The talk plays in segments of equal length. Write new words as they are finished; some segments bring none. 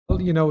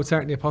you know, it's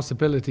certainly a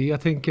possibility. I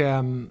think,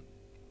 you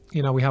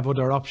know, we have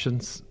other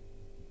options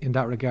in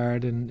that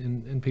regard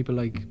in people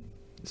like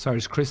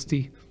Cyrus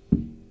Christie,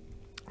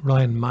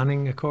 Ryan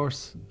Manning, of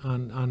course,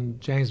 and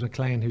James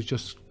McLean, who's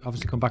just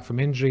obviously come back from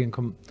injury and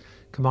come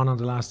on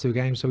the last two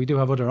games. So we do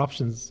have other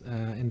options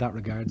in that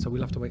regard. So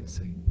we'll have to wait and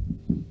see.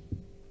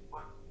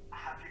 But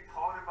have you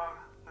thought about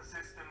the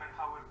system and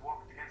how it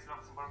worked against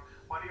Luxembourg?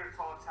 What are your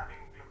thoughts having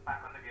looked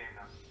back on the game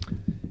now?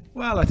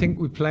 Well, I think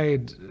we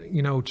played,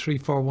 you know,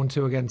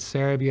 3-4-1-2 against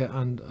Serbia,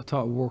 and I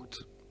thought it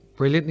worked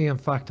brilliantly. In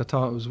fact, I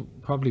thought it was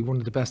probably one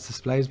of the best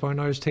displays by an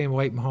Irish team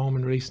away from home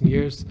in recent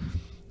years.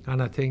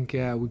 And I think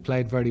we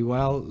played very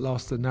well.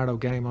 Lost a narrow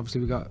game.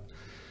 Obviously,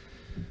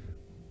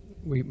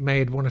 we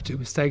made one or two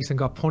mistakes and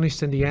got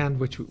punished in the end,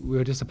 which we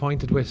were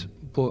disappointed with.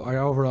 But our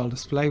overall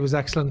display was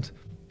excellent.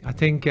 I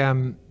think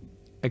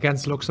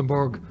against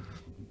Luxembourg,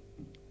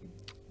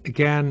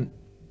 again,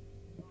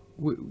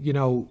 you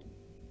know,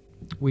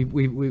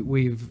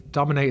 we've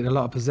dominated a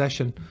lot of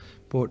possession,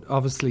 but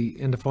obviously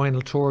in the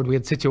final third we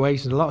had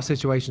situations, a lot of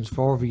situations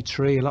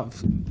 4v3, a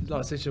lot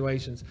of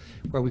situations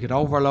where we could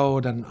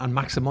overload and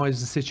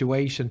maximise the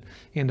situation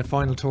in the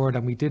final third,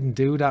 and we didn't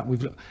do that.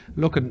 We've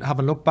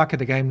having looked back at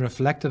the game and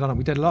reflected on it,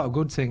 we did a lot of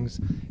good things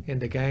in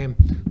the game,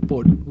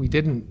 but we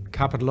didn't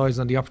capitalise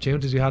on the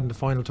opportunities we had in the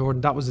final third,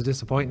 and that was a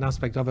disappointing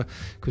aspect of it,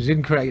 because we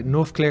didn't create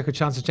enough clear-cut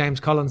chances. James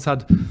Collins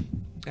had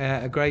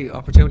a great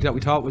opportunity that we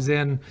thought was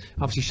in.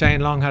 Obviously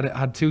Shane Long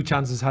had two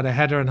chances, had a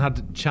header and had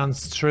a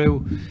chance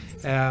through,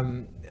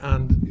 and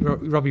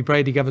Robbie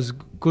Brady gave us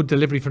good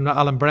delivery from that.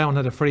 Alan Brown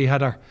had a free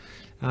header,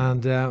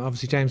 and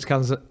obviously James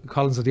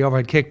Collins had the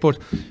overhead kick, but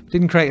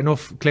didn't create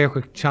enough clear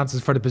quick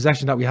chances for the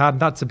possession that we had,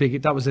 and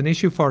that was an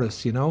issue for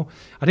us, you know.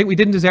 I think we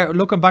didn't deserve,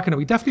 looking back on it,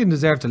 we definitely didn't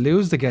deserve to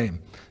lose the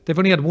game. They've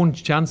only had one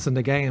chance in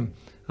the game,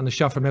 and a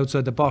shot from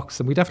outside the box,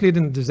 and we definitely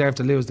didn't deserve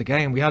to lose the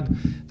game. We had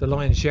the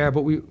lion's share,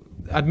 but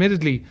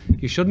admittedly,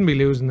 you shouldn't be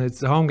losing. It's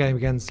the home game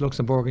against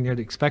Luxembourg, and you're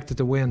expected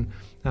to win,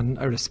 and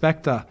I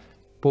respect that.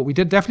 But we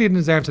definitely didn't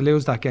deserve to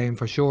lose that game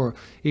for sure,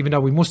 even though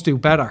we must do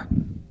better.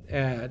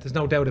 There's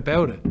no doubt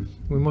about it.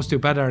 We must do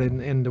better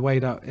in the way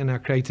that, in our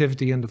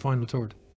creativity in the final third.